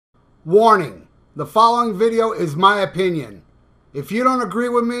Warning, the following video is my opinion. If you don't agree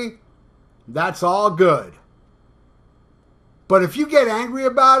with me, that's all good. But if you get angry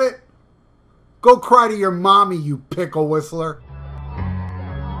about it, go cry to your mommy, you pickle whistler.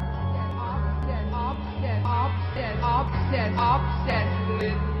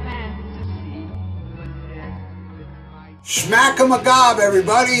 SHMACKEMAGOB,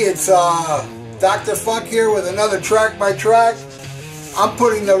 everybody. It's Dr. FUKK here with another track by track. I'm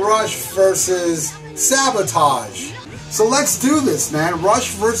putting the Rush versus Sabotage. So let's do this, man.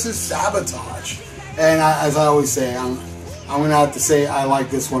 Rush versus Sabotage. And as I always say, I'm going to have to say I like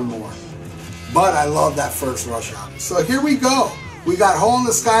this one more. But I love that first Rush album. So here we go. We got Hole in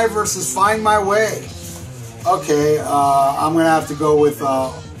the Sky versus Find My Way. Okay, I'm going to have to go with...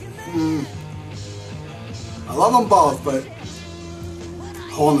 I love them both, but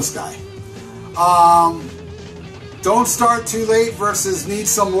Hole in the Sky. Don't Start Too Late versus Need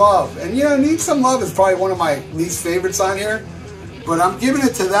Some Love. And you know, Need Some Love is probably one of my least favorites on here. But I'm giving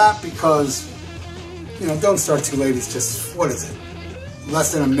it to that because, you know, Don't Start Too Late is just, what is it?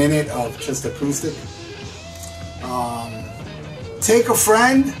 Less than a minute of just acoustic. Take a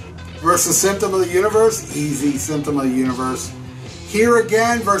Friend versus Symptom of the Universe. Easy, Symptom of the Universe. Here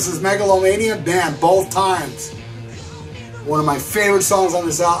Again versus Megalomania. Man, both times. One of my favorite songs on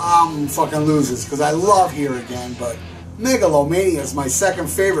this album fucking loses because I love Here Again, but Megalomania is my second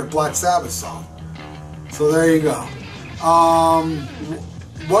favorite Black Sabbath song. So there you go.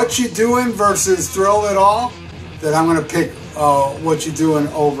 What You Doing versus Thrill It All. That I'm going to pick What You Doing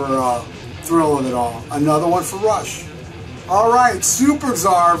over Thrill It All. Another one for Rush. Alright, Super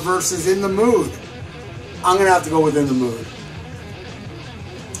Czar versus In the Mood. I'm going to have to go with In the Mood.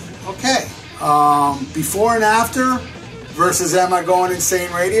 Okay. Before and After versus Am I Going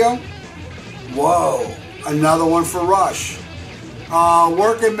Insane Radio? Whoa. Another one for Rush.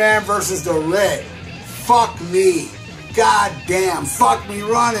 Working Man versus The Writ. Fuck me. God damn. Fuck me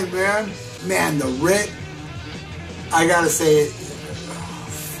running, man. Man, The Writ. I gotta say it. Oh,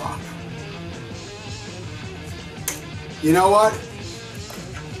 fuck. You know what?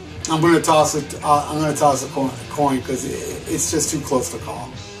 I'm gonna toss it. I'm gonna toss a coin because it's just too close to call.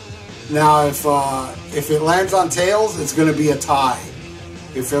 Now, if it lands on tails, it's going to be a tie.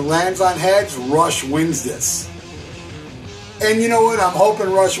 If it lands on heads, Rush wins this. And you know what? I'm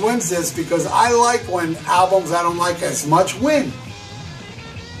hoping Rush wins this because I like when albums I don't like as much win.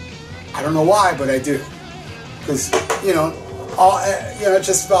 I don't know why, but I do. Because you know,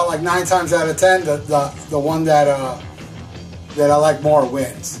 just about like 9 times out of 10, the one that I like more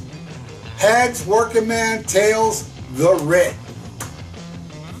wins. Heads, Working Man. Tails, The Writ.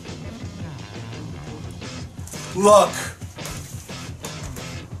 Look,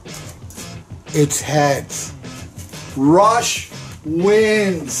 it's heads. Rush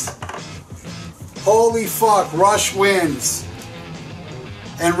wins. Holy fuck, Rush wins.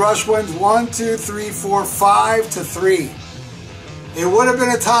 And Rush wins 1, 2, 3, 4, 5 to 3. It would have been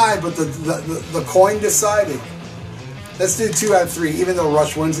a tie, but the coin decided. Let's do 2 out of 3, even though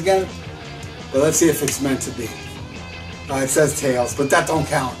Rush wins again. But let's see if it's meant to be. It says tails, but that don't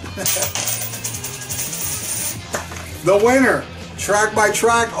count. The winner, track by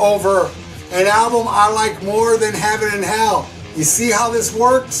track, over an album I like more than Heaven and Hell. You see how this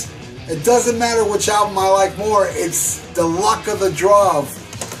works? It doesn't matter which album I like more. It's the luck of the draw of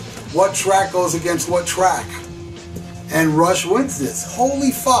what track goes against what track. And Rush wins this.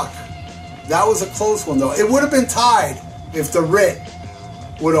 Holy fuck. That was a close one, though. It would have been tied if The Writ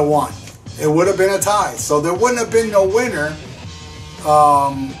would have won. It would have been a tie. So there wouldn't have been no winner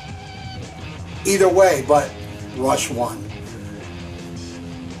either way, but Rush won.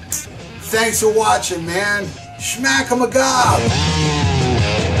 Thanks for watching, man. SHMACKEMAGOB.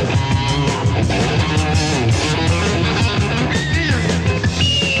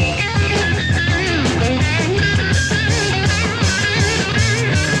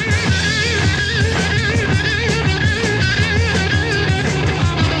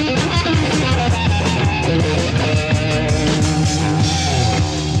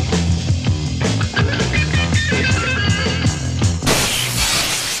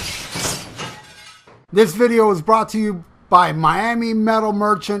 This video is brought to you by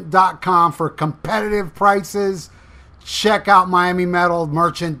MiamiMetalMerchant.com for competitive prices. Check out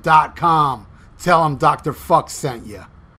MiamiMetalMerchant.com. Tell them Dr. FUKK sent you.